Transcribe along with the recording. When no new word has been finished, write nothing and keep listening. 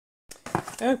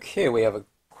Okay, we have a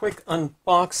quick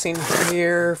unboxing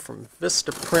here from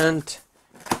Vistaprint.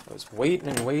 I was waiting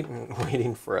and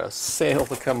waiting for a sale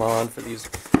to come on for these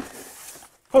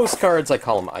postcards. I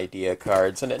call them idea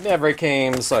cards, and it never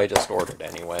came, so I just ordered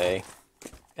anyway.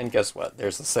 And guess what?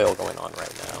 There's a sale going on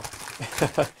right now.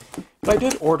 But I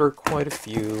did order quite a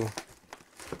few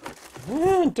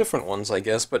different ones, I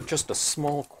guess, but just a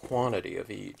small quantity of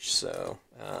each, so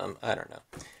I don't know.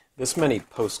 This many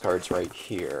postcards right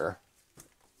here.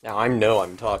 Now, I know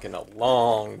I'm talking a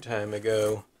long time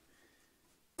ago,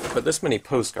 but this many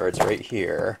postcards right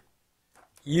here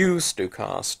used to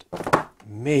cost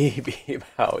maybe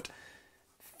about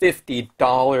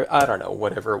 $50, I don't know,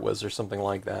 whatever it was or something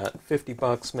like that. 50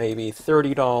 bucks maybe,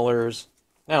 $30.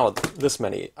 Now, this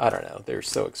many, I don't know, they're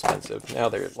so expensive. Now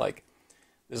they're like,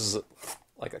 this is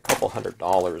like a couple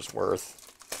 $100 worth.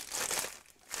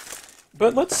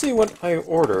 But let's see what I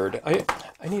ordered. I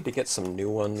need to get some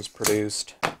new ones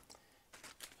produced.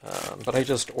 But I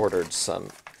just ordered some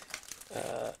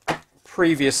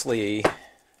previously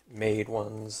made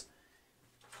ones,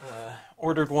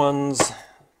 ordered ones,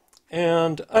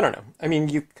 and I don't know. I mean,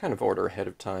 you kind of order ahead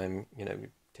of time, you know,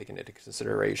 taking into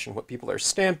consideration what people are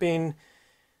stamping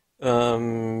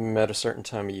at a certain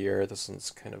time of year. This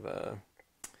one's kind of a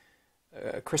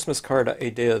Christmas card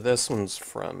idea. This one's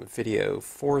from video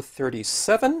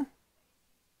 437.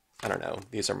 I don't know.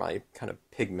 These are my kind of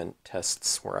pigment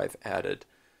tests where I've added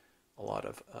a lot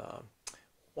of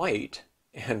white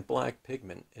and black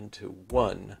pigment into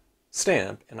one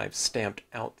stamp, and I've stamped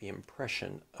out the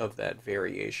impression of that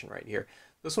variation right here.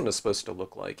 This one is supposed to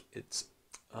look like it's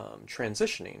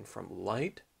transitioning from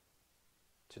light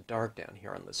to dark down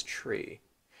here on this tree.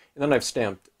 And then I've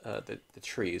stamped the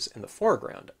trees in the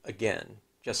foreground, again,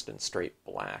 just in straight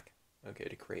black, okay,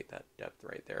 to create that depth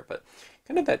right there. But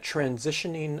kind of that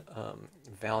transitioning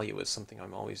value is something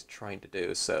I'm always trying to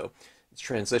do. So it's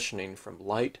transitioning from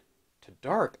light to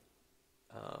dark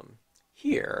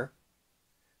here,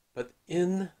 but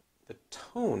in the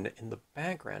tone in the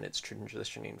background, it's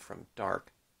transitioning from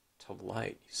dark to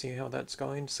light. You see how that's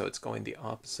going? So it's going the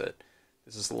opposite.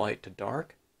 This is light to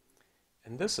dark,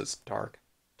 and this is dark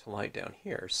to light down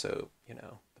here. So, you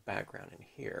know, the background in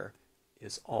here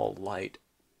is all light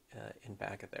in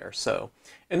back of there. So,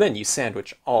 and then you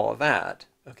sandwich all of that,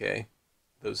 okay,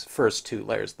 those first two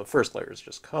layers. The first layer is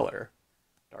just color,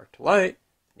 dark to light,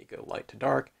 and you go light to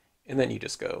dark, and then you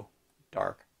just go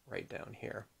dark right down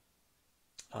here.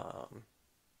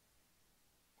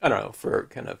 I don't know, for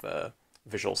kind of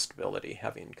visual stability,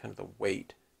 having kind of the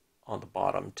weight on the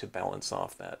bottom to balance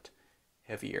off that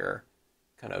heavier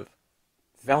kind of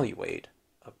value weight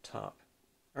up top.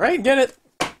 All right, get it?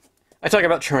 I talk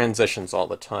about transitions all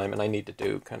the time, and I need to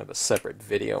do kind of a separate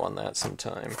video on that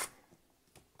sometime.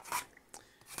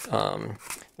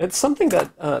 It's something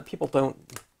that people don't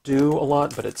do a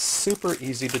lot, but it's super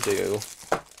easy to do.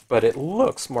 But it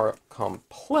looks more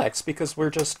complex because we're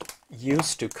just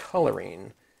used to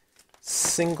coloring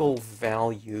single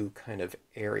value kind of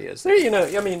areas. There, you know,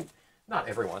 I mean, not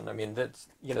everyone. I mean, that's,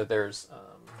 you know, there's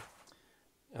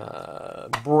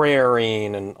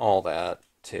brayering and all that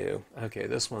too. Okay,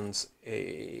 this one's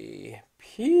a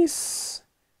piece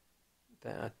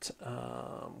that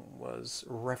was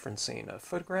referencing a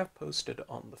photograph posted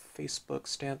on the Facebook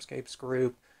Stampscapes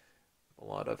group. A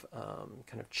lot of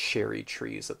kind of cherry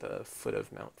trees at the foot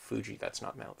of Mount Fuji. That's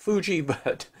not Mount Fuji,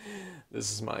 but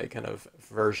this is my kind of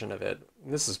version of it.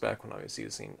 This is back when I was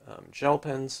using gel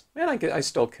pens. Man, I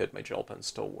still could. My gel pens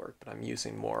still work, but I'm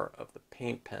using more of the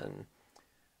paint pen,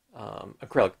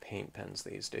 acrylic paint pens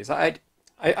these days. I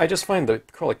just find the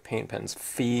acrylic paint pens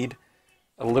feed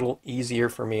a little easier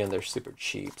for me, and they're super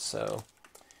cheap, so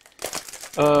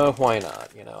why not?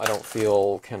 You know, I don't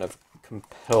feel kind of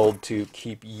compelled to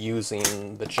keep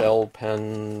using the gel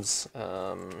pens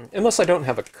unless I don't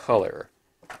have a color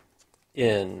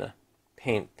in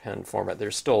paint pen format.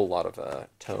 There's still a lot of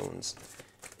tones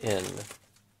in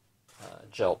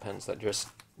gel pens that just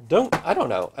don't, I don't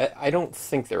know, I don't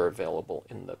think they're available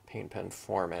in the paint pen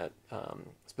format,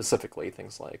 specifically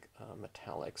things like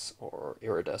metallics or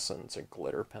iridescents or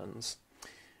glitter pens.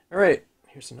 All right.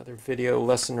 Here's another video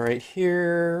lesson right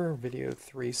here, video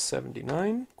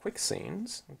 379, quick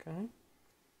scenes, okay?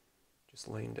 Just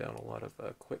laying down a lot of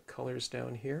quick colors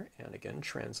down here, and again,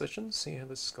 transitions. See how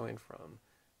this is going from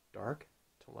dark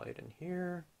to light in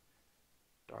here,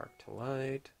 dark to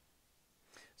light.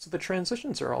 So the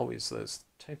transitions are always those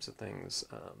types of things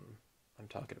I'm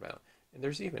talking about. And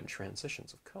there's even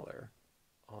transitions of color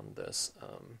on this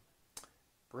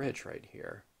bridge right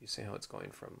here. You see how it's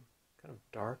going from kind of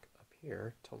dark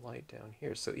here to light down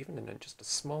here. So even in just a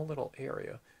small little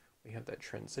area, we have that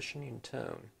transitioning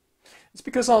tone. It's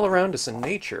because all around us in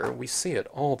nature, we see it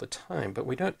all the time, but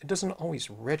we don't, it doesn't always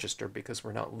register because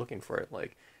we're not looking for it.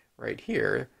 Like right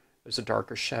here, there's a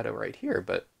darker shadow right here,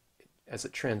 but as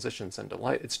it transitions into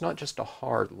light, it's not just a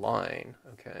hard line,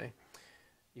 okay?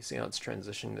 You see how it's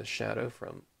transitioning the shadow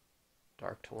from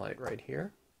dark to light right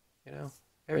here? You know,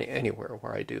 anywhere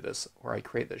where I do this, where I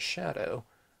create this shadow,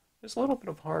 there's a little bit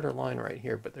of harder line right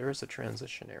here, but there is a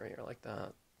transition area like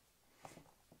that.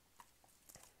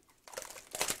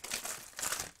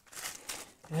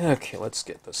 Okay, let's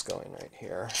get this going right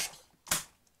here. Let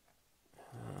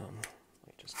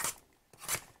me just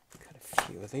cut a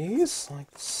few of these, like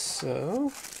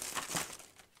so.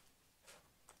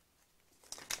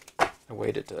 I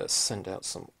waited to send out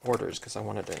some orders because I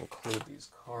wanted to include these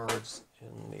cards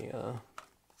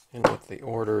in with the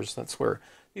orders. That's where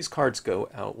these cards go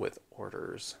out with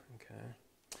orders. Okay.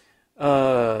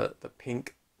 The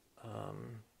pink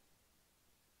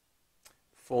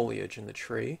foliage in the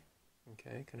tree.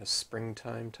 Okay, kind of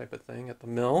springtime type of thing at the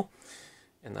mill,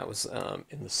 and that was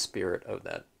in the spirit of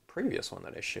that previous one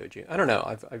that I showed you. I don't know.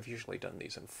 I've usually done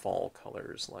these in fall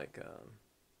colors, like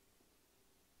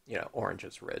you know,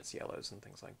 oranges, reds, yellows, and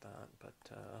things like that.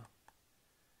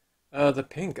 But the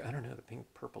pink, I don't know, the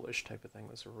pink purplish type of thing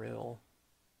was a real,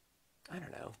 I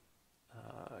don't know,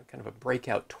 kind of a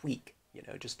breakout tweak. You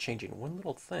know, just changing one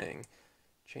little thing,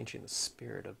 changing the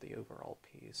spirit of the overall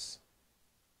piece.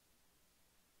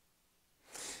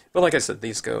 But like I said,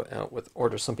 these go out with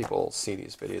orders. Some people see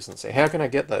these videos and say, how can I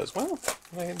get those? Well,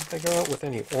 they go out with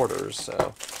any orders.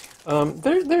 So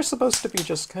they're supposed to be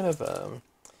just kind of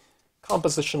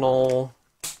compositional,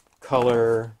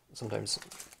 color, sometimes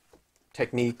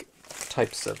technique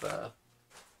types of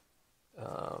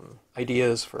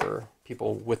ideas for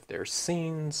people with their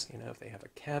scenes. You know, if they have a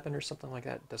cabin or something like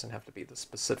that, it doesn't have to be the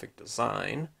specific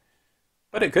design.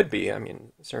 But it could be, I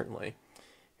mean, certainly.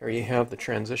 Here you have the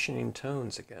transitioning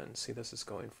tones again. See, this is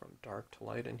going from dark to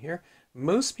light in here.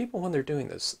 Most people, when they're doing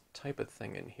this type of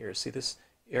thing in here, see this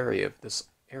area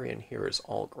in here is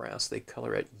all grass. They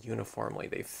color it uniformly.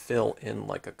 They fill in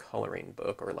like a coloring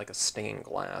book, or like a stained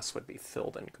glass would be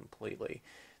filled in completely.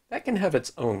 That can have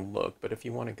its own look, but if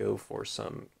you want to go for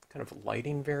some kind of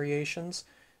lighting variations,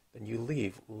 then you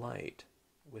leave light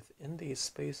within these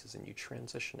spaces and you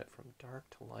transition it from dark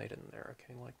to light in there,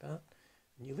 okay, like that.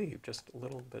 And you leave just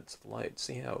little bits of light.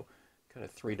 See how kind of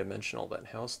three-dimensional that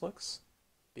house looks?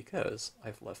 Because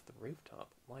I've left the rooftop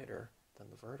lighter than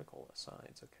the vertical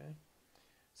sides, okay?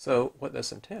 So what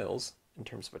this entails, in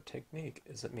terms of a technique,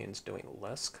 is it means doing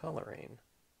less coloring,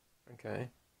 okay?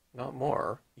 Not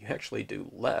more. You actually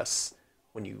do less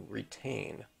when you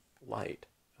retain light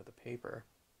of the paper.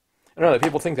 I don't know,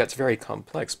 people think that's very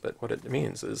complex, but what it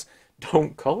means is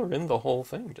don't color in the whole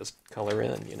thing. Just color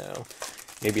in, you know,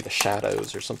 maybe the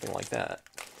shadows or something like that.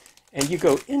 And you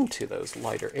go into those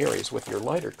lighter areas with your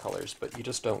lighter colors, but you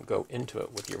just don't go into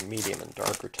it with your medium and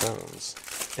darker tones.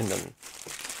 And then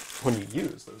when you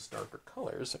use those darker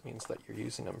colors, it means that you're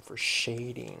using them for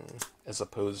shading as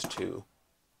opposed to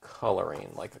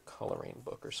coloring, like a coloring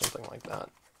book or something like that.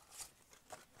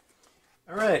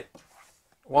 All right,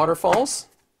 waterfalls.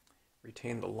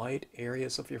 Retain the light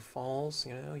areas of your falls,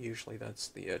 you know, usually that's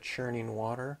the churning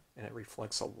water, and it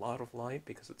reflects a lot of light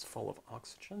because it's full of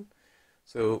oxygen.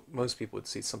 So most people would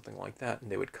see something like that,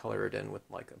 and they would color it in with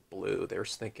like a blue. They're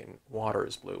thinking water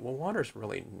is blue. Well, water is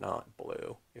really not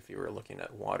blue. If you were looking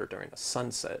at water during a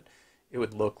sunset, it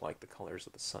would look like the colors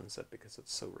of the sunset because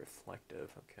it's so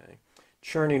reflective, okay?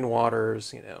 Churning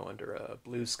waters, you know, under a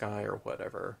blue sky or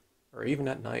whatever, or even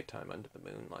at nighttime under the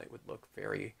moonlight would look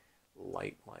very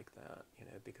light like that, you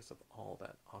know, because of all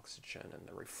that oxygen and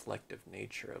the reflective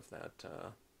nature of that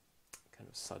kind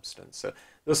of substance. So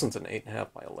this one's an 8.5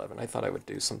 by 11. I thought I would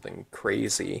do something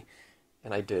crazy,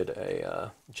 and I did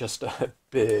a just a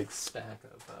big stack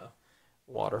of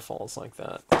waterfalls like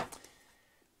that.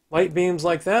 Light beams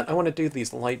like that. I want to do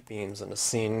these light beams in a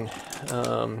scene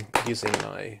using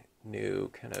my new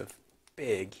kind of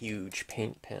big, huge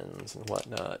paint pens and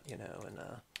whatnot, you know, and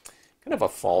kind of a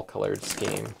fall-colored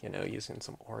scheme, you know, using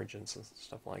some origins and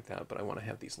stuff like that. But I want to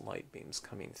have these light beams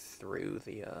coming through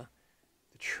the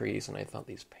trees, and I thought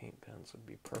these paint pens would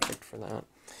be perfect for that.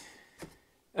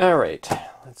 All right,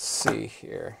 let's see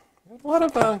here. A lot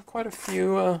of quite a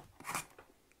few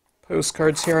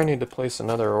postcards here. I need to place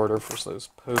another order for those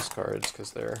postcards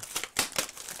because they're,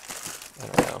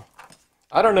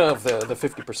 I don't know if the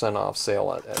 50% off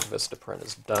sale at Vistaprint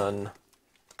is done.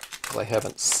 I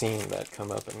haven't seen that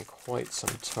come up in quite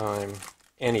some time.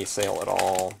 Any sale at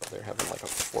all, but they're having like a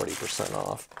 40%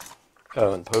 off.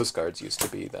 Oh, and postcards used to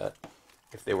be that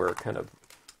if they were kind of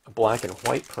black and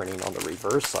white printing on the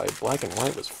reverse side. Black and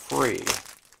white was free.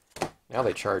 Now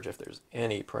they charge if there's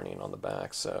any printing on the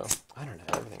back, so I don't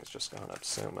know, everything's just gone up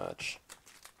so much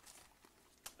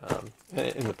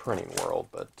in the printing world,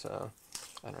 but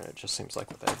I don't know, it just seems like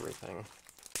with everything.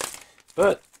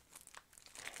 But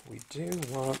we do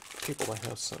want people to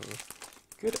have some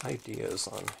good ideas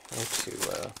on how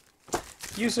to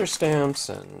use their stamps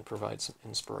and provide some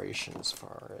inspiration as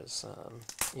far as,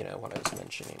 you know, what I was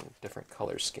mentioning, different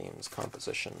color schemes,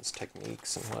 compositions,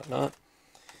 techniques, and whatnot.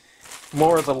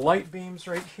 More of the light beams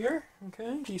right here,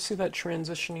 okay? Do you see that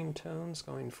transitioning tones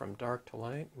going from dark to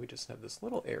light? We just have this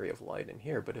little area of light in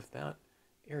here, but if that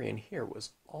area in here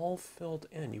was all filled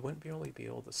in, you wouldn't really be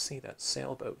able to see that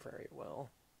sailboat very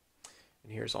well.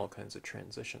 And here's all kinds of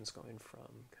transitions going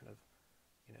from kind of,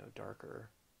 you know, darker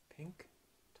pink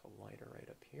to lighter right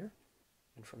up here.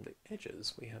 And from the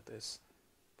edges, we have this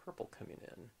purple coming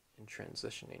in and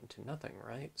transitioning to nothing,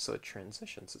 right? So it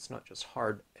transitions. It's not just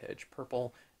hard edge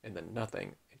purple and then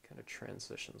nothing. It kind of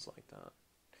transitions like that.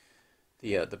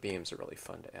 The beams are really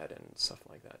fun to add in and stuff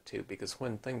like that too, because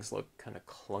when things look kind of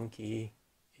clunky,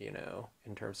 you know,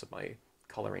 in terms of my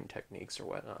coloring techniques or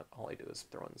whatnot, all I do is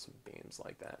throw in some beams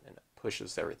like that, and it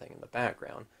pushes everything in the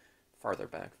background farther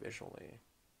back visually.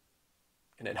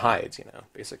 And it hides, you know,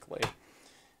 basically,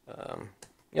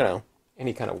 you know,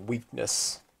 any kind of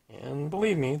weakness. And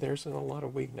believe me, there's a lot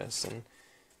of weakness in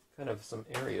kind of some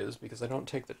areas because I don't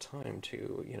take the time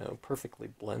to, you know, perfectly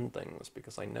blend things,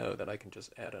 because I know that I can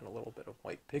just add in a little bit of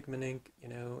white pigment ink, you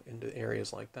know, into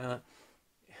areas like that.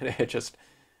 And it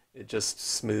just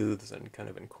smooths and kind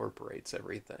of incorporates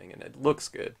everything, and it looks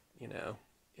good, you know,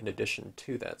 in addition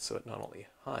to that, so it not only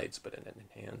hides, but it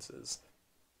enhances.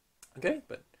 Okay,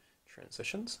 but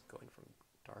transitions, going from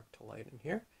dark to light in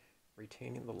here,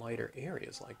 retaining the lighter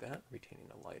areas like that, retaining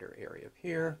a lighter area up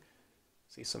here.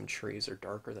 See, some trees are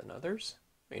darker than others.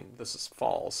 I mean, this is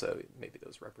fall, so maybe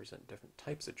those represent different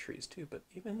types of trees too, but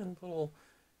even in little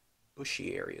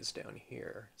bushy areas down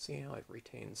here, see how I've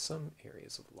retained some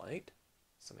areas of light,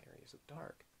 some areas of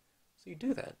dark. So you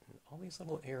do that in all these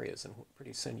little areas, and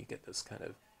pretty soon you get this kind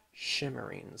of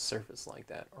shimmering surface like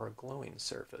that, or a glowing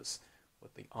surface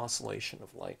with the oscillation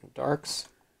of light and darks.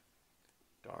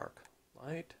 Dark,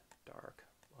 light, dark,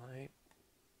 light,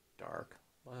 dark,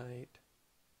 light,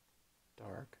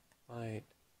 dark, light,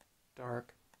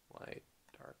 dark, light,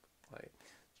 dark, light.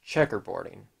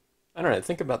 Checkerboarding. I don't know,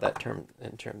 think about that term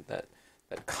in terms that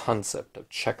concept of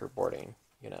checkerboarding,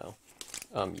 you know,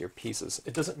 your pieces.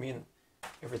 It doesn't mean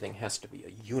everything has to be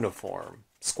a uniform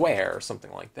square or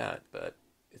something like that, but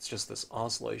it's just this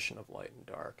oscillation of light and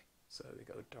dark. So we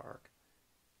go dark,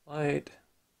 light,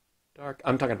 dark.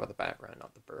 I'm talking about the background,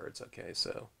 not the birds, okay?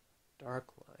 So dark,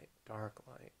 light, dark,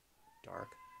 light, dark,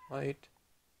 light,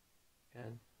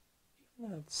 and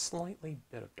even a slightly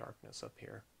bit of darkness up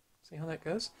here. See how that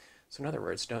goes? So in other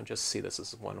words, don't just see this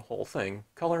as one whole thing.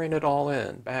 Coloring it all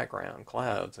in, background,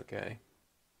 clouds, okay?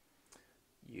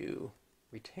 You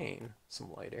retain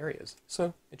some light areas.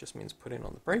 So it just means putting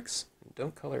on the brakes and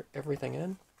don't color everything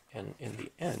in. And in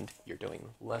the end, you're doing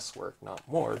less work, not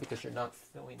more, because you're not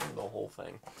filling in the whole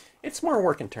thing. It's more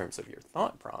work in terms of your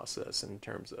thought process, in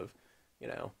terms of, you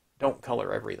know, don't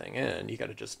color everything in. You got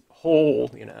to just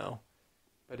hold, you know.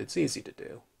 But it's easy to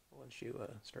do once you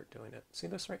start doing it. See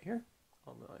this right here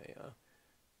on my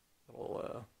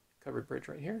little covered bridge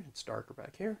right here? It's darker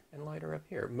back here and lighter up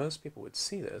here. Most people would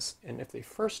see this, and if they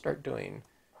first start doing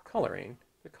coloring,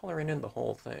 they're coloring in the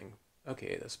whole thing.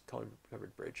 Okay, this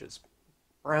covered bridge is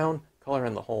brown, color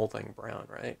in the whole thing brown,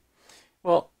 right?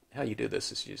 Well, how you do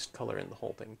this is you just color in the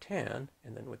whole thing tan,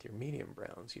 and then with your medium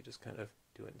browns, you just kind of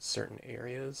do it in certain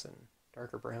areas, and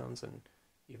darker browns, and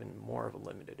even more of a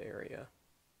limited area.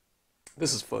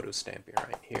 This is photo stamping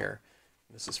right here.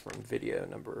 This is from video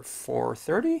number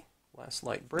 430, Last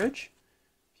Light Bridge.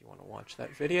 If you want to watch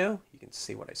that video, you can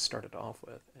see what I started off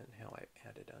with and how I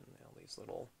added in all these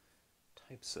little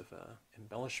types of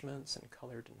embellishments and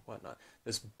colored and whatnot.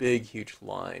 This big, huge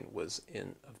line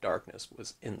of darkness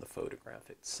was in the photograph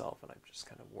itself, and I've just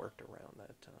kind of worked around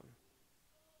that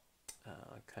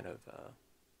kind of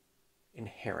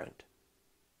inherent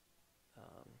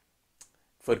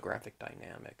photographic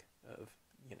dynamic of,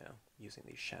 you know, using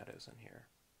these shadows in here.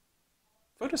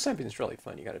 Photo stamping is really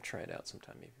fun. You got to try it out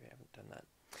sometime if you haven't done that.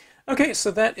 Okay, so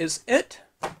that is it.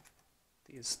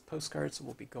 These postcards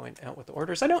will be going out with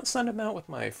orders. I don't send them out with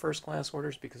my first class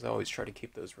orders because I always try to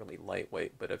keep those really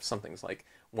lightweight, but if something's like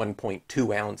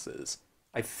 1.2 ounces,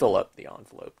 I fill up the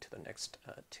envelope to the next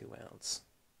 2 ounce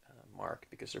mark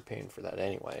because they're paying for that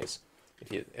anyways.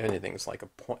 If anything's like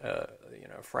a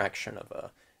fraction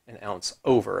of an ounce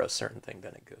over a certain thing,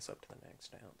 then it goes up to the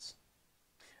next ounce.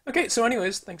 Okay, so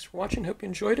anyways, thanks for watching. Hope you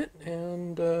enjoyed it,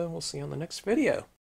 and we'll see you on the next video.